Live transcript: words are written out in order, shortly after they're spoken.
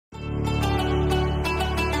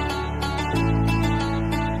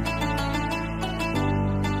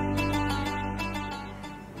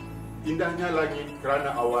Indahnya langit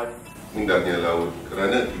kerana awan, indahnya laut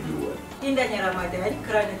kerana tujuan, indahnya Ramadan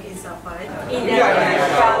kerana keinsafan,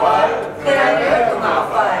 indahnya Syawal kerana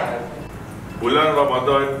kemaafan. bulan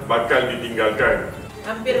Ramadan bakal ditinggalkan,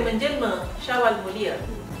 hampir menjelma Syawal mulia,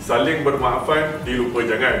 saling bermaafan dilupa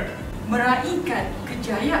jangan, meraihkan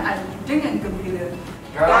kejayaan dengan gembira.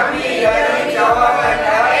 Kami dari cawangan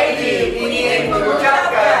Aidil ingin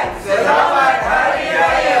mengucapkan Selamat Hari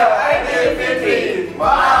Raya Aidilfitri.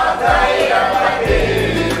 Maaf lahir dan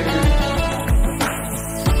batin.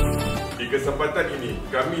 Di kesempatan ini,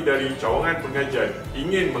 kami dari cawangan pengajian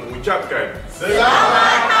ingin mengucapkan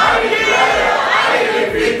Selamat Hari Raya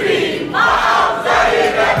Aidilfitri. Maaf lahir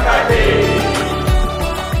dan batin.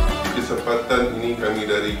 Di kesempatan ini kami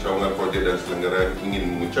dari cawangan projek dan selenggaran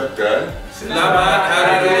ingin mengucapkan Selamat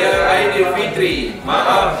Hari Raya Aidilfitri.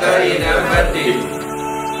 Maaf lahir dan batin.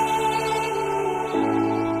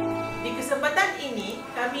 Di kesempatan ini,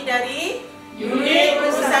 kami dari Unit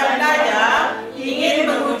Usaha Belajar ingin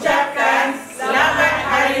mengucapkan Selamat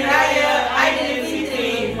Hari Raya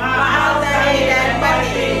Aidilfitri. Maaf lahir dan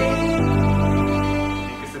batin.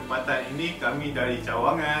 Di kesempatan ini kami dari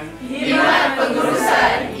cawangan Hikmat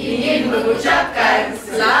Pengurusan ingin mengucapkan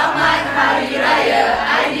Selamat Hari Raya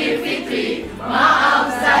Aidilfitri.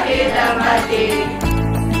 Maaf zahir dan batin.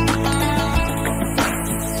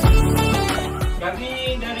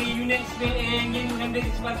 Kami dari unit SPA ingin mengambil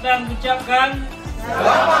kesempatan mengucapkan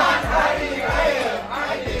Selamat Hari Raya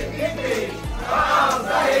Aidilfitri. Maaf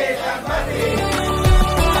zahir dan batin.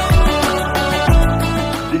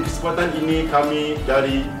 Di kesempatan ini kami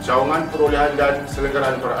dari cawangan perolehan dan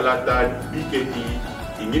selenggaran peralatan BKT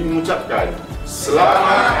ingin mengucapkan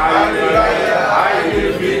Selamat Hari Raya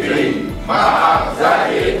Aidilfitri. Maaf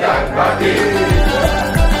zahir dan batin.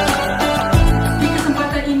 Di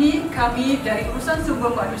kesempatan ini, kami dari Urusan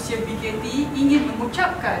Sumber Manusia BKT ingin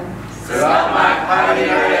mengucapkan Selamat Hari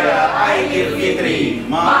Raya Aidilfitri.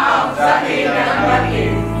 Maaf zahir dan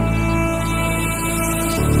batin.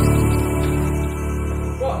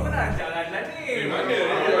 Kok pernah jalan lah ni? Mana?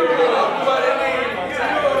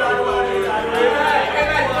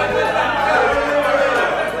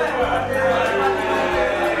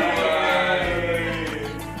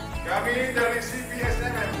 kami dari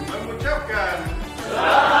CPSMM mengucapkan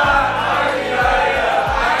Selamat Hari Raya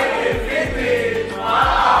Aidilfitri.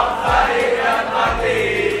 Maaf zahir dan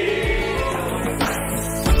batin.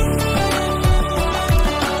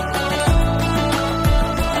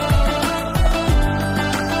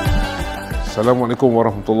 Assalamualaikum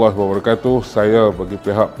warahmatullahi wabarakatuh. Saya bagi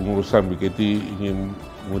pihak pengurusan BKT ingin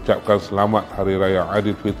mengucapkan Selamat Hari Raya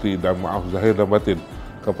Aidilfitri dan maaf zahir dan batin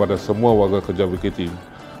kepada semua warga kerja BKT.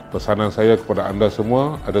 Pesanan saya kepada anda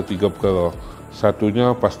semua ada 3 perkara.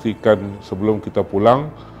 Satunya, pastikan sebelum kita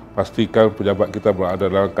pulang, pastikan pejabat kita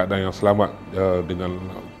berada dalam keadaan yang selamat, dengan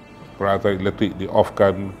peralatan elektrik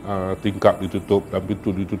di-off-kan, tingkap ditutup dan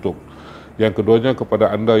pintu ditutup. Yang keduanya,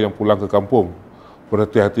 kepada anda yang pulang ke kampung,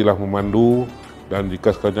 berhati-hatilah memandu, dan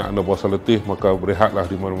jika sekiranya anda berasa letih, maka berehatlah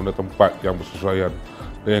di mana-mana tempat yang bersesuaian.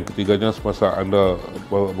 Dan yang ketiganya, semasa anda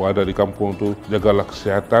berada di kampung tu, jagalah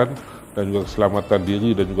kesihatan dan juga keselamatan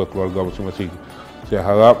diri dan juga keluarga masing-masing. Saya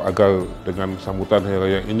harap agar dengan sambutan Hari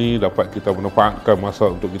Raya ini dapat kita manfaatkan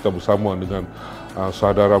masa untuk kita bersama dengan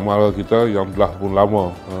saudara mara kita yang telah pun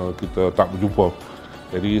lama kita tak berjumpa.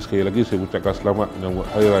 Jadi sekali lagi saya ucapkan selamat menyambut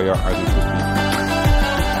Hari Raya Aidilfitri.